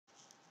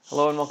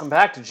Hello and welcome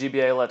back to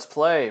GBA Let's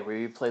Play, where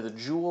we play the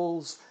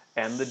jewels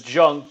and the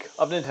junk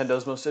of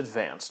Nintendo's most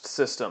advanced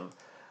system.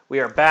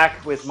 We are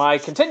back with my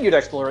continued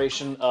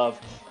exploration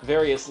of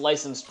various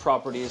licensed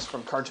properties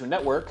from Cartoon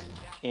Network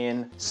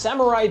in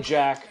Samurai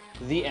Jack,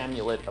 the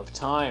Amulet of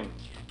Time.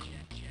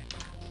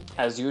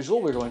 As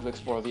usual, we're going to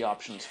explore the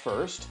options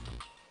first.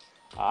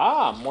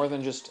 More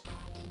than just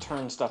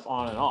turn stuff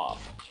on and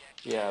off.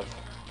 We have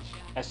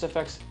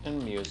SFX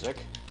and music.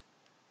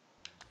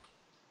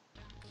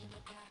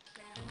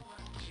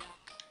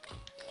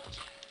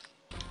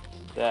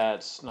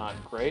 That's not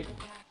great.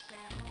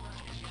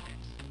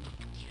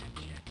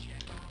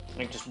 I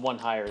think just one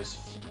higher is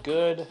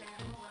good.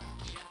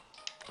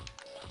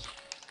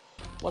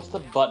 What's the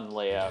button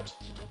layout?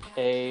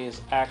 A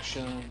is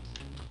action.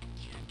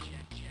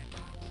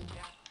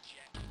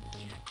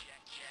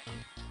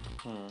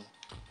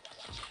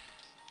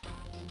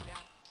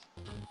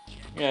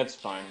 Yeah, it's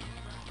fine.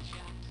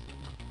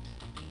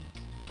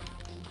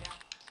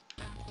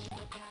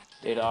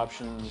 Data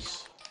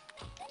options.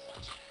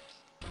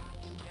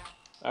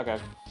 Okay.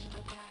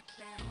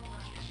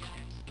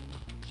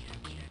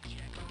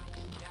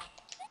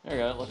 There we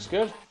go, that looks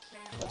good.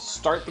 Let's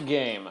start the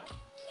game.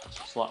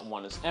 Slot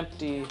 1 is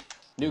empty.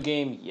 New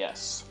game,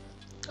 yes.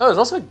 Oh, there's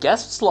also a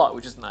guest slot,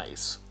 which is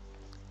nice.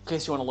 In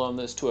case you want to loan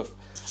this to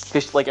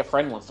a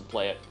friend wants to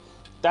play it.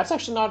 That's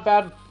actually not a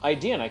bad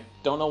idea, and I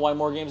don't know why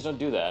more games don't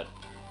do that.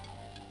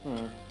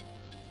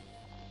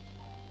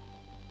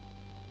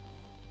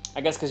 I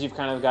guess because you've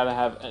kind of got to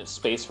have a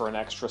space for an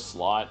extra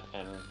slot,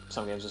 and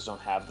some games just don't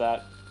have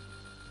that.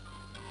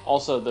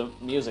 Also, the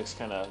music's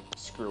kind of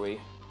screwy.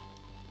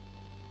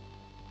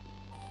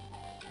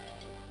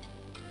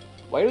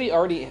 Why do we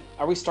already...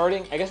 Are we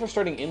starting? I guess we're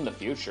starting in the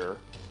future.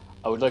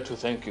 I would like to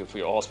thank you for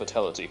your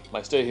hospitality.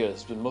 My stay here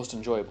has been most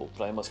enjoyable,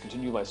 but I must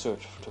continue my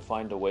search to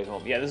find a way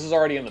home. Yeah, this is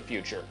already in the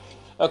future.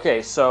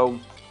 Okay, so...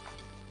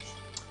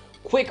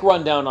 Quick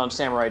rundown on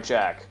Samurai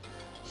Jack.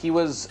 He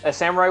was a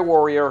samurai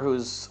warrior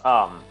whose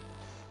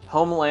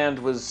homeland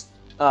was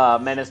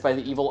menaced by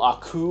the evil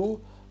Aku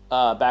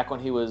back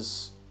when he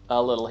was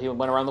little. He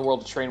went around the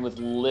world to train with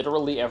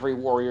literally every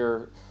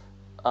warrior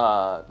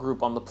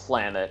group on the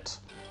planet.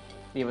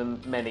 Even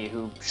many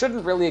who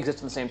shouldn't really exist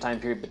in the same time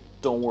period, but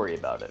don't worry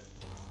about it.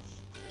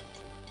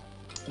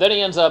 Then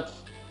he ends up,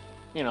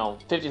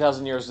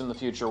 50,000 years in the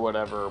future,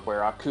 whatever,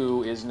 where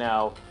Aku is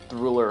now the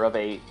ruler of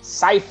a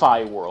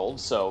sci-fi world,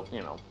 so,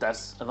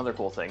 that's another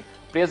cool thing.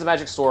 But he has a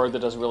magic sword that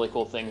does really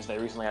cool things. They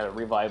recently had a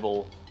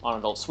revival on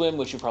Adult Swim,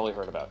 which you've probably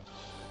heard about.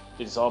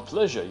 It is our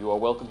pleasure. You are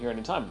welcome here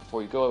anytime.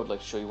 Before you go, I would like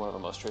to show you one of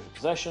our most treasured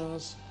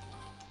possessions.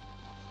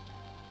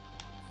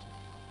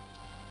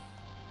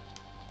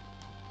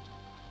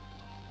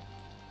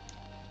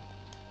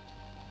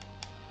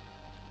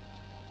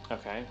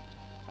 Okay.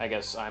 I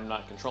guess I'm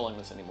not controlling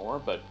this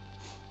anymore, but...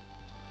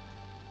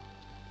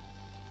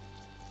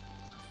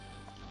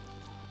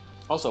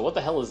 Also, what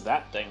the hell is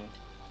that thing?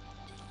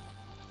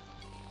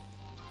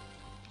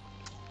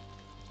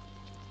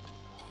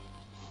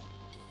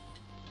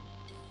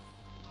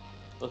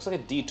 Looks like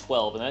a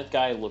D12, and that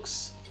guy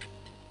looks...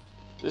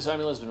 This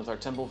amulet has been with our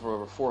temple for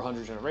over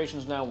 400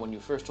 generations now. When you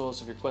first told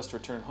us of your quest to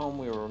return home,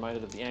 we were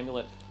reminded of the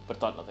amulet, but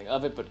thought nothing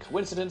of it, but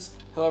coincidence.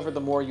 However,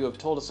 the more you have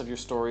told us of your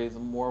story, the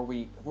more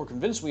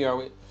convinced we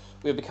have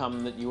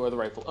become that you are the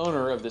rightful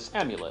owner of this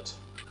amulet.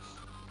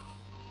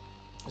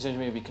 As you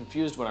may be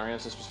confused when our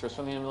ancestors first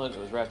found the amulet, it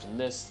was wrapped in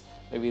this.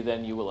 Maybe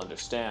then you will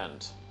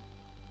understand.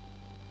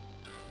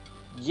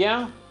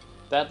 Yeah,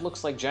 that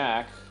looks like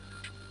Jack.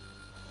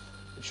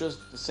 It shows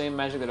the same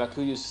magic that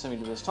Aku used to send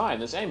me to this time.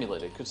 This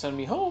amulet, it could send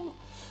me home.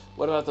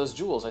 What about those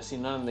jewels? I see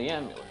none in the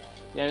amulet.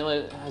 The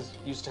amulet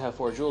used to have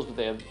 4 jewels, but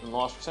they have been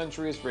lost for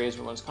centuries. Rays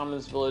were once common in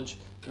this village,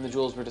 and the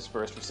jewels were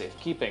dispersed for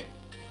safekeeping.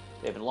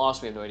 They've been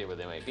lost. We have no idea where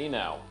they might be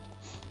now.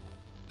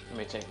 You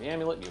may take the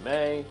amulet. You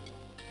may.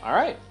 All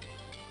right.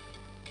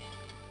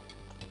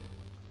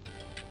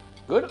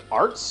 Good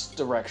arts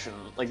direction.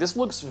 Like, this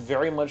looks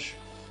very much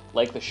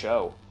like the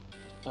show.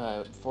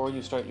 Before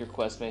you start your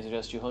quest, may I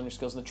suggest you hone your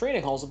skills in the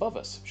training halls above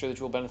us. I'm sure that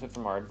you will benefit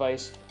from our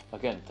advice.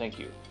 Again, thank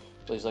you.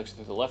 Please exit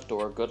through the left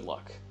door. Good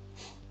luck.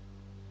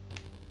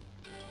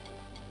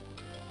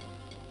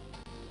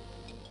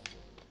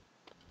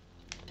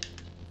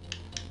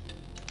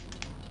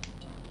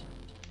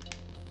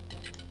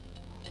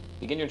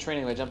 Begin your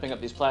training by jumping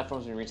up these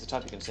platforms. When you reach the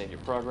top, you can save your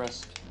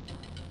progress.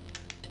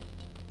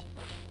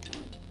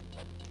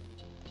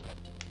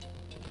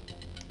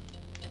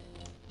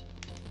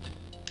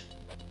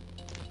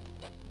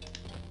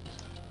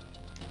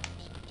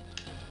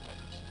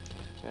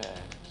 Okay.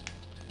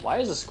 Why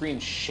is the screen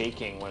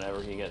shaking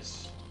whenever he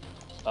gets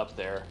up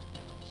there?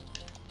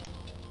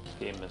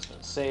 Game has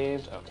been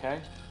saved.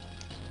 Okay.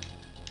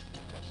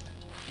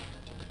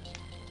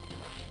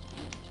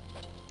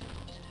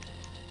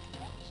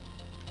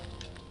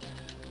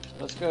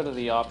 Let's go to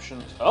the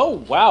options.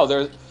 Oh, wow,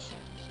 there's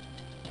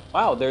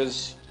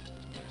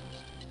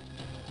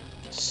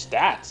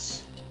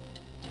stats.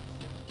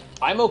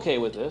 I'm okay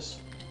with this.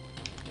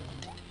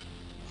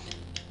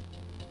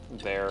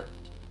 There.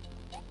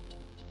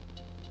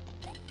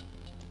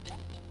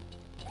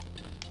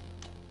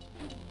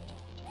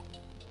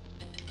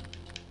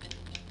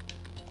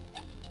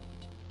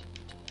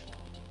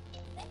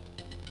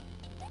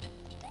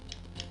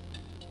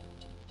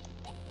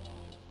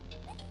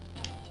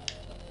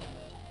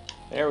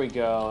 There we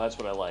go. That's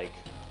what I like.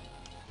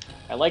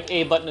 I like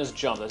A button as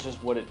jump. That's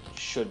just what it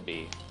should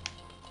be.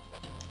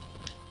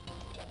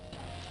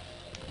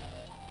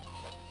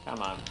 Come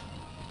on.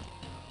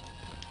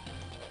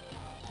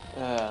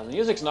 The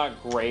music's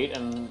not great,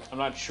 and I'm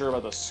not sure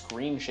about the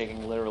screen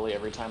shaking literally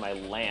every time I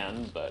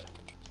land, but...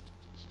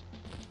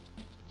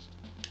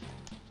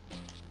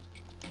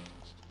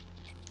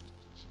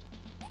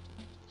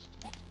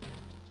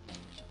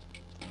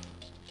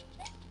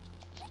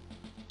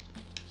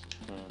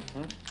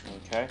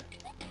 Okay.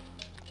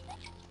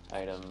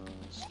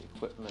 Items,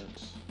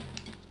 equipment...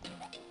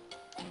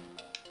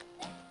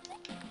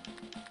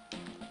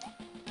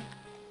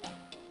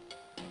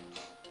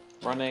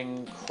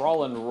 Running,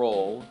 crawl and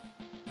roll.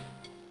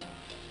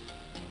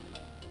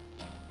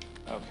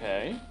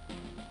 Okay.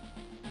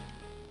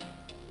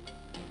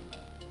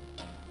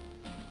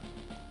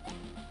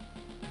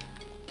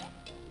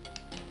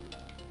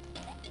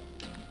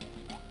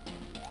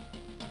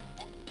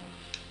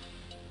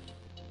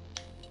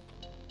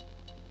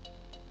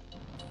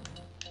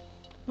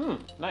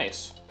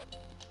 Nice.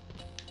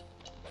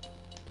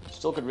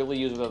 Still could really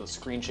use without the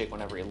screen shake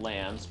whenever he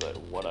lands, but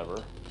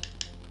whatever.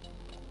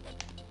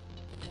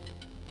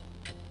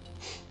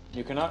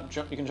 You cannot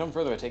jump. You can jump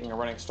further by taking a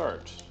running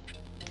start.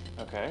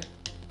 Okay.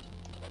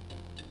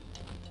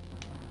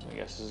 I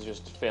guess this is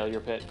just failure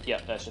pit.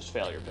 Yep, that's just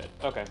failure pit.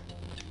 Okay.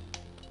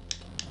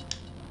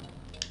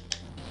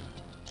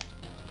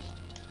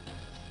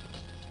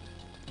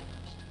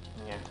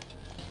 Yeah.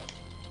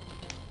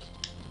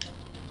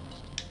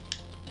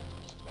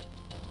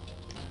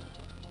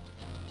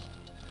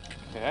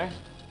 Okay.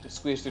 You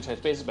squeeze through tight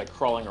spaces by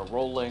crawling or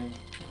rolling.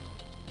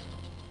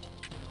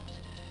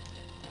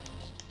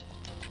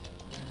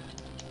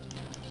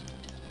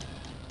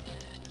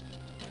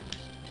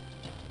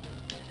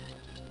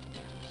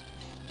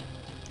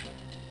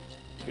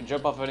 You can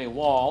jump off any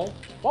wall.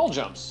 Wall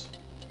jumps.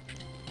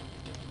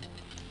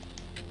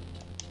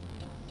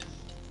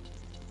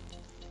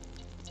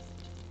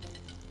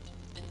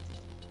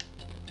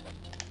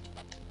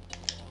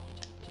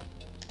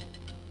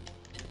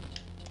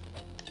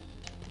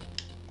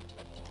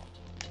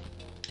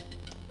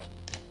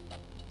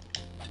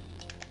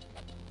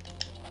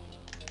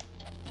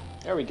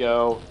 There we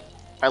go.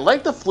 I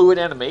like the fluid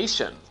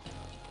animation.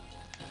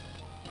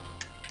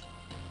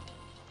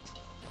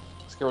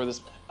 Let's go over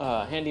this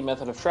handy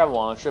method of travel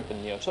on a trip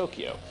in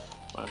Neo-Tokyo.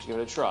 Why don't you give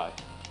it a try?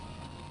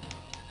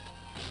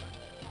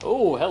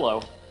 Oh,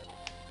 hello.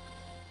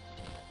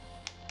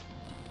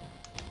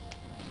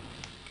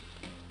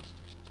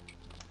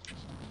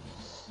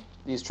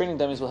 These training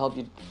dummies will help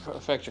you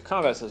perfect your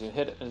combat skills. You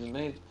hit it in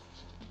many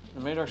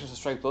directions to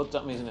strike both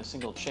dummies in a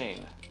single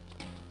chain.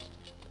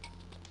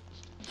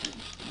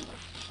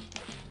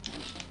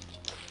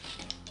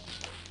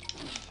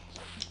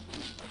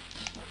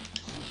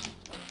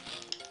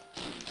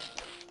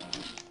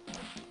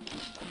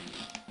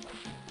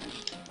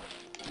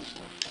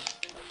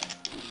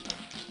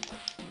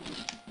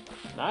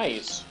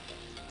 Nice.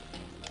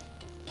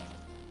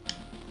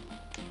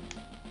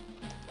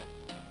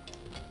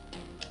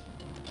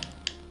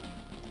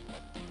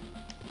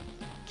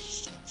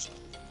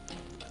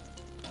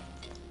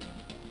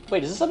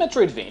 Wait, is this a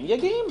Metroidvania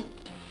game?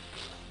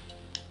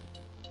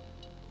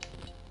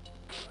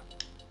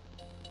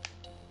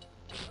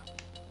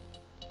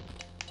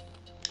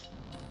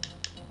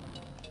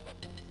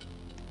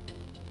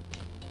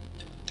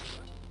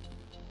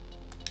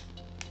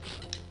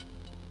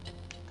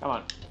 Come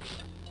on.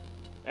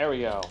 There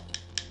we go.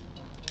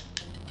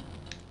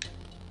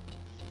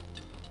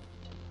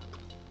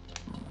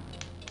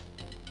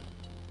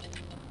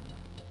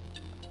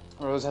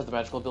 Rose have the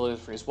magical ability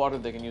to freeze water.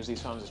 They can use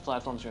these fountains as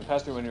platforms to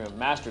pass through when you have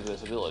mastered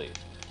this ability.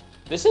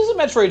 This is a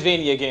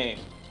Metroidvania game.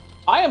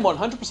 I am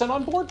 100%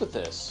 on board with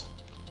this.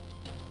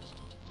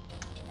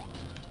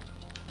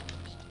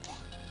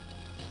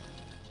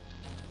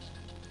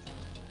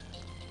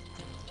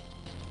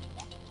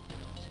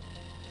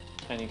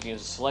 And you can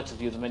use select to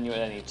view the menu at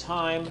any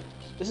time.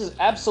 This is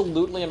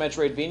absolutely a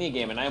Metroidvania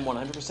game, and I am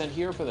 100%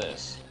 here for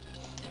this.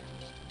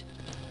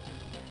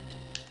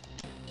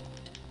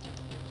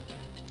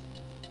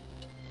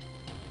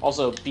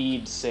 Also,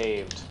 bead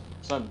saved.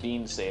 It's not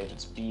bean saved,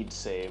 it's bead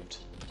saved.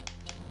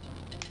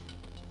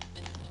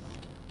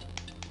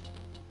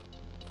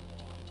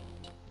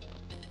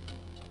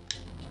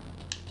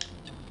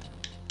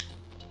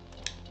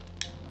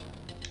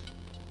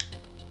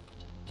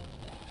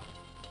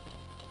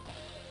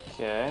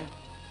 Okay.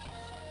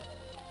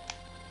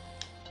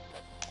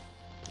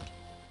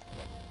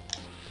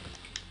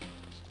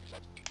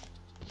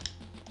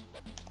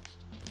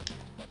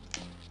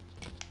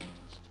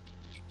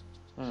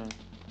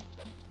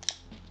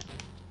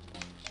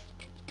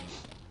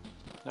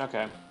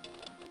 Okay.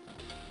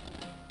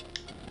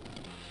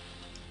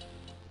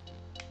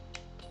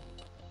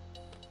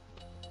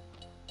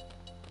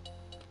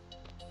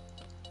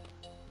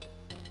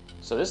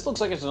 So this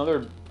looks like it's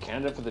another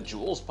candidate for the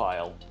jewels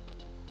pile.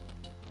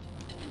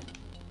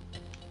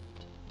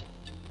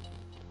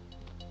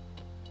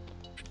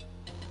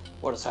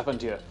 What has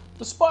happened here?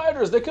 The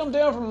spiders! They come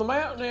down from the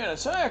mountain and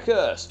attack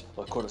us!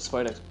 What kind of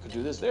spider could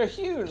do this? They're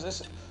huge!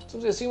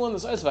 Sometimes I see one the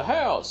size of a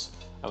house!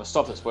 I must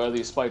stop this. Where are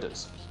these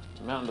spiders?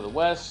 The mountain to the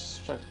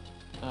west. Check.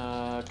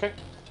 Okay.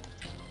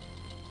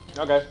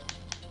 Okay.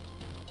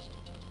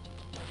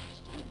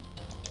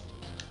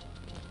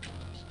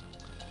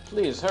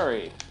 Please,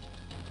 hurry.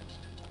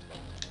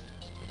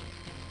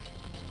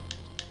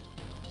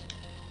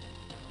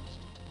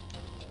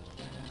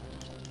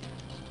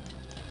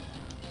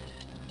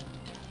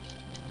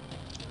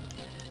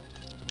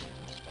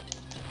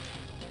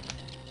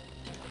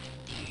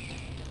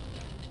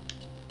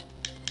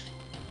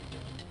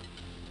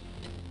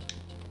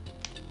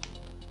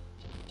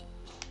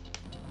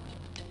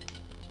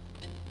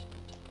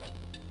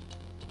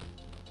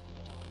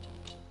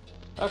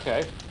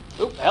 Okay.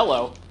 Oop,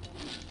 hello.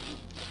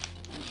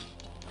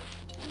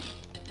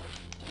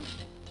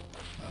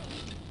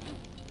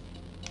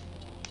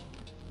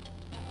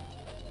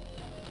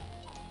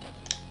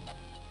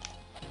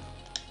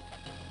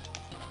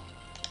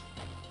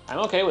 I'm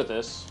okay with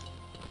this.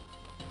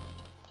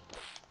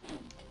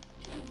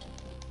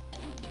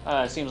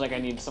 Seems like I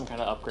need some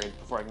kind of upgrade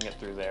before I can get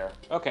through there.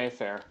 Okay,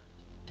 fair.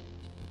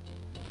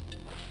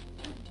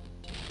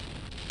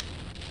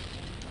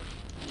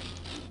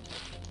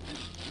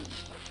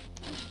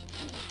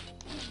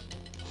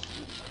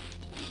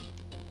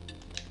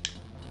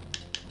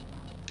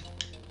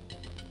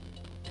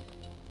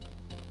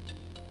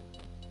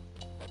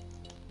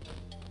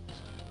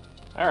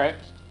 Alright.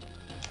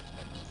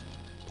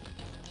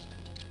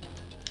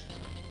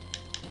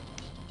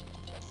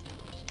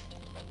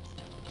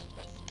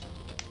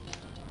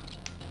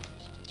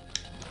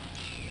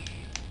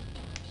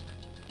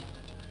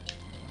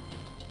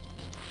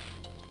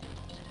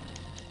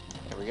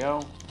 There we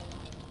go.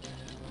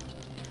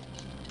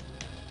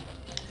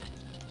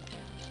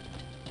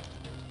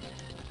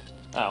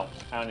 Oh,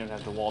 I don't even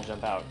have to wall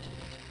jump out.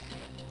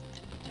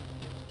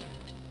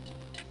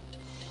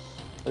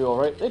 Are you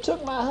alright? They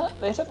took my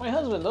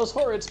husband, those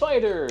horrid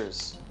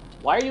spiders!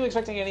 Why are you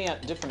expecting any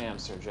different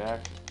answer,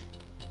 Jack?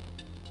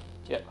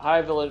 Yep,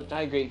 hi village,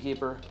 hi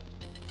gatekeeper.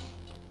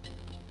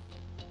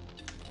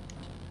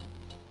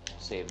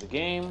 Save the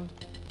game.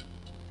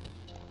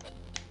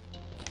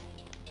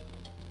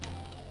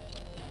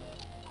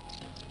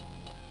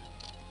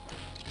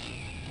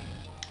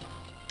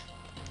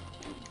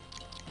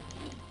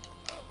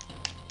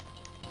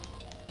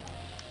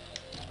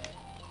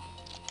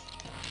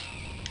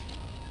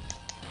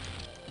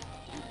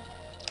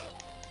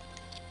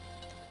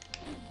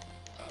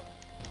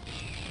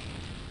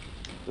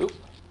 Oop.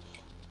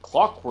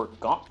 Clockwork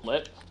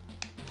Gauntlet.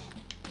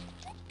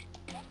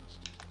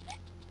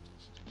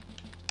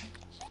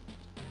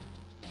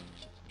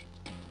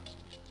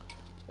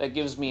 That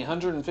gives me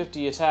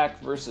 150 attack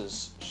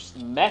versus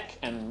mech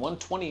and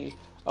 120.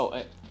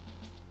 Oh,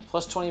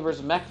 plus 20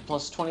 versus mech,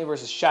 plus 20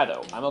 versus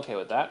shadow. I'm okay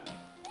with that.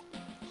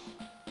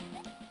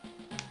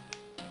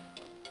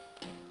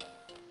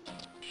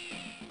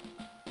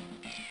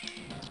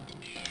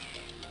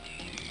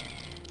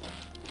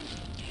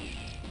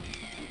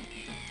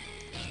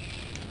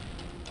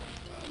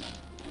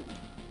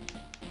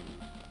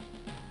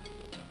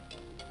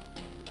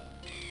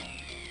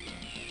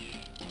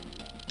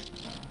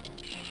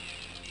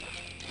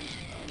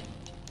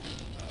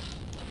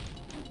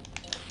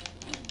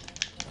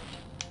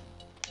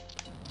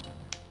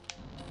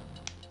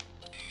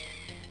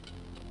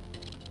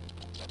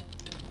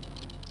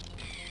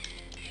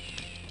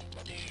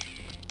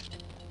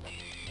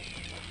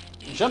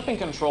 Jumping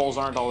controls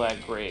aren't all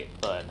that great,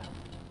 but...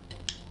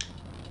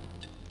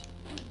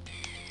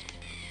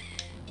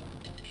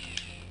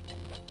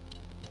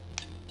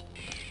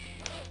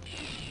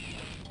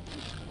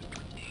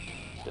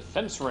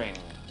 Defense ring.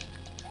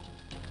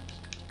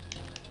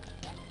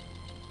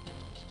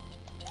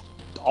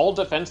 All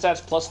defense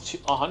stats plus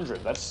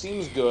 100. That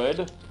seems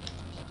good.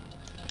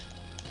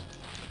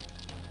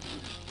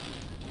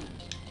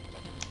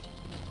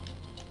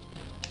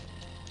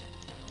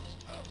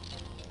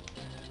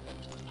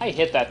 I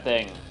hit that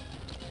thing.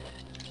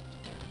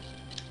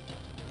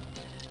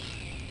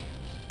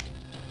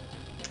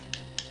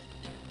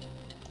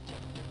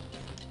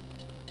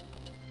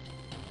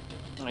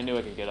 I knew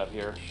I could get up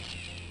here.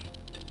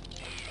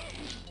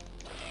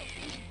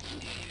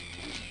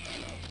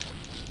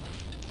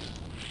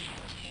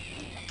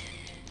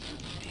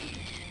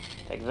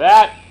 Take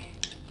that!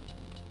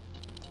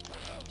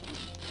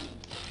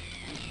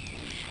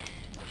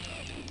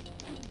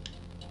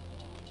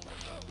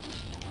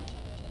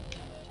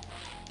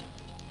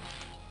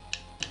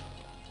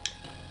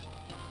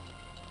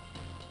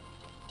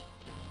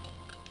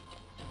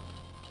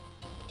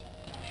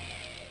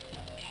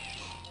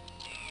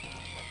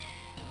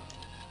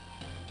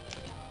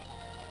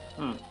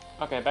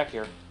 Okay, back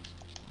here.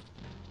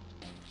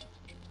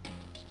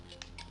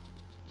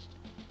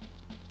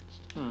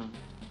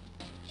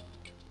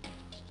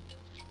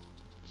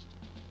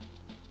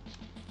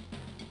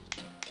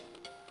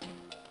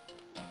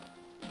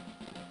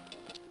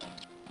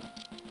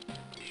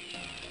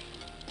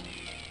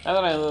 Now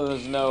that I know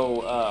there's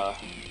no,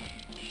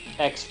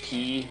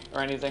 XP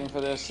or anything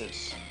for this.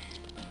 It's,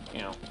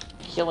 you know,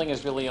 healing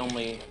is really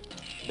only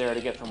there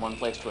to get from one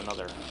place to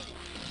another.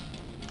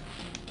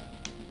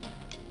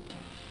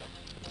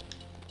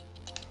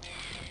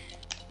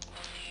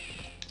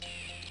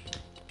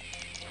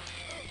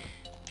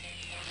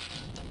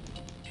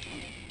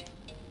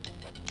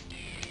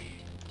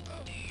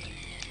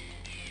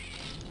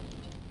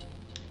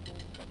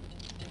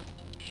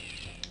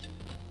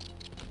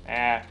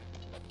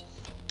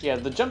 Yeah,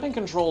 the jumping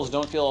controls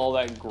don't feel all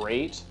that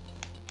great,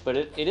 but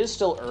it is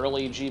still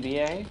early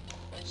GBA,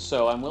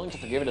 so I'm willing to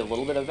forgive it a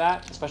little bit of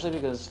that, especially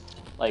because,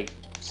 like,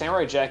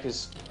 Samurai Jack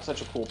is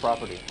such a cool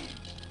property.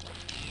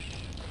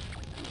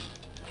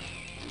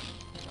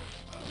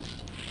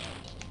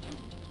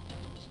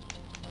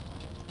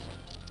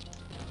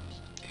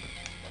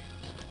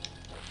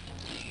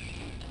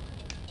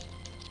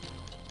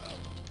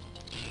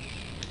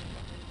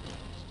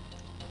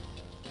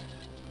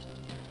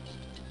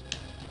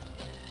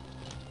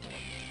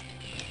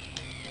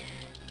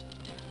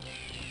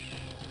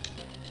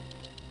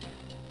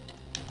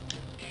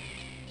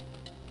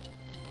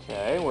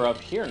 Okay, we're up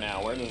here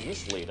now. Where does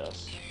this lead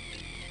us?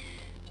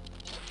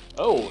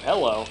 Oh,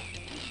 hello.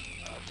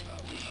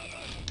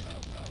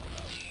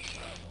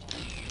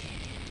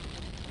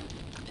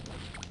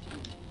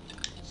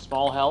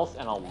 Small health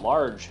and a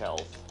large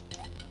health.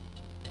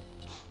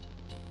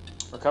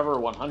 Recover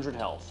 100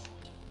 health.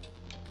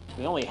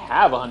 We only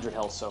have 100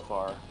 health so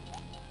far.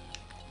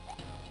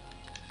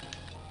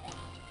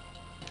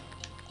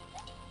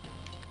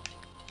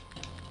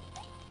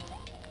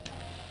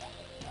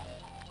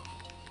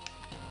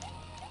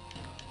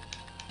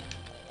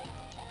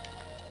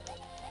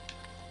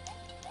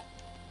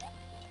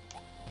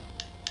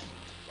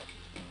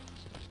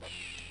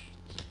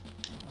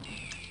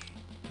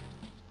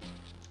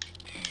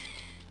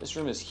 This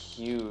room is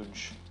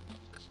huge.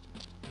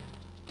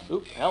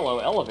 Oop, hello,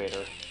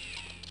 elevator.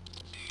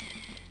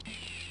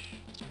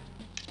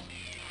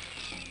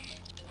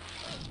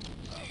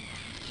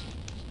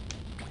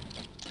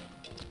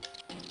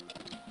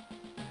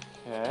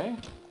 Okay.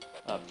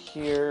 Up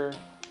here.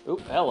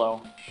 Oop,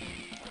 hello.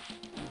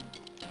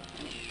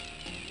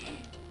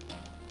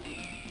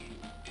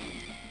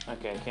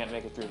 Okay, can't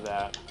make it through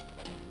that.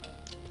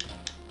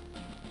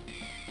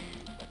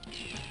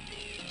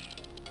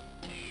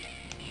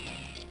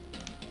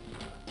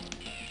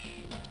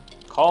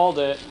 Called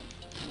it.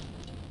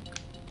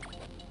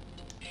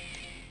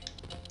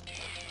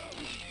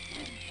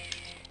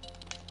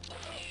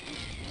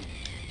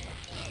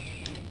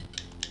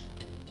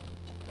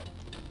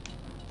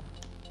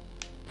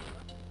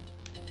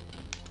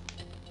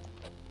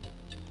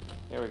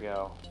 There we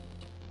go.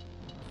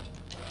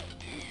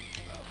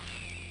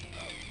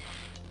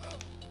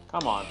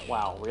 Come on.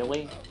 Wow,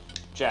 really?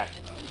 Jack,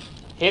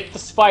 hit the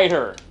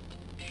spider!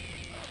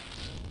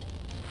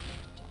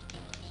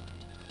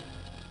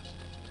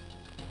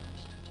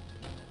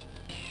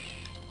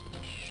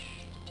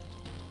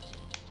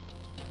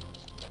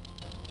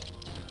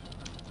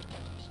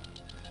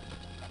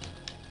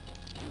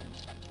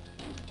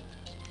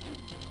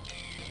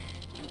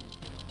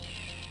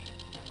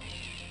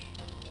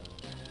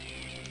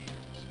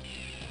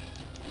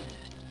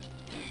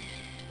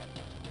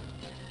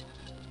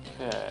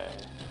 Okay.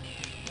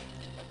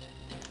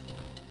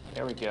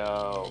 There we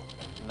go.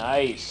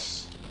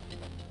 Nice.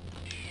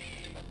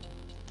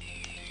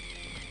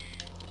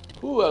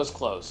 Ooh, that was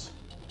close.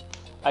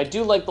 I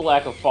do like the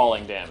lack of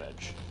falling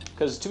damage.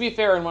 Because, to be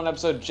fair, in one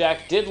episode,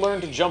 Jack did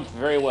learn to jump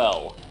very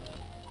well.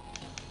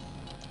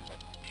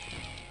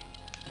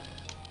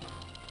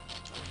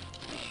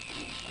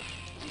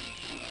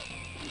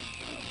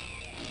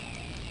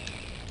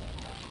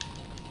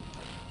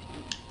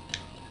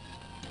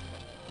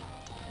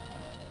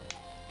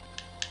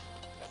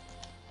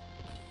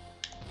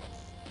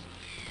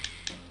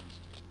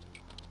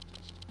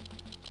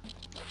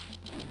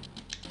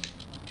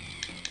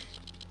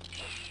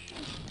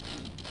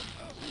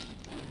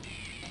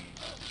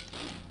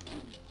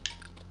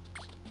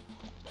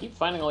 Keep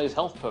finding all these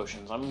health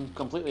potions. I'm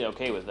completely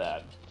okay with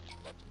that.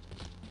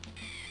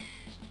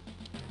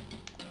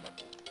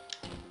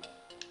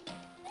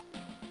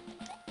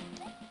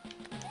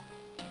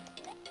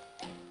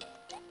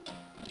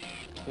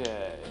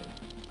 Okay.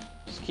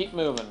 Just keep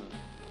moving.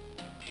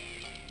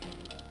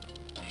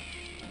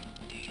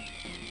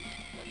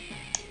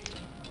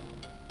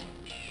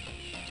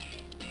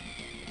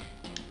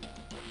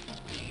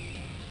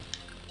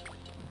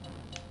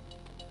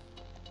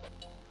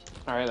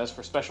 Alright, that's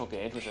for special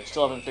gauge, which I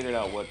still haven't figured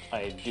out what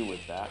I do with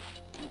that.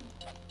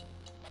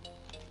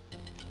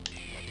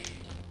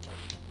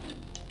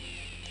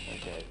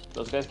 Okay,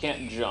 those guys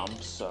can't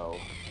jump, so...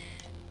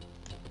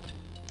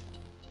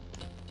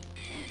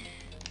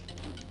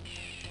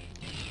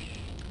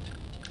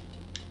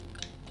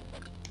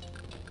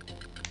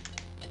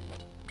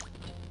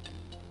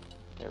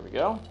 There we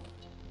go.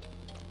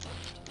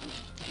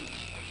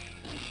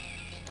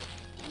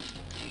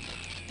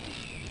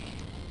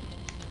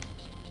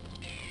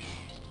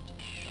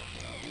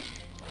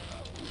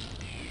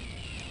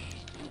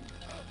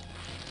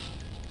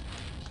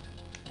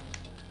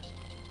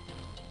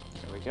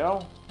 There we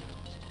go.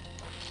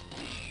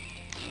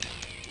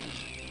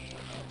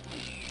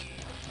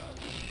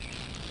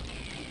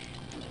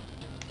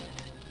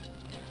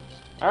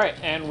 Alright,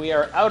 and we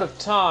are out of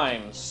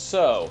time,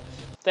 so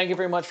thank you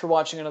very much for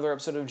watching another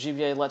episode of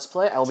GBA Let's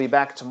Play. I will be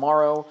back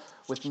tomorrow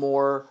with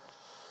more...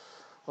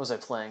 What was I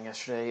playing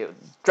yesterday?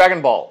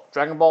 Dragon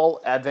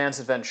Ball Advance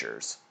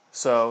Adventures.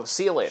 So,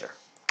 see you later.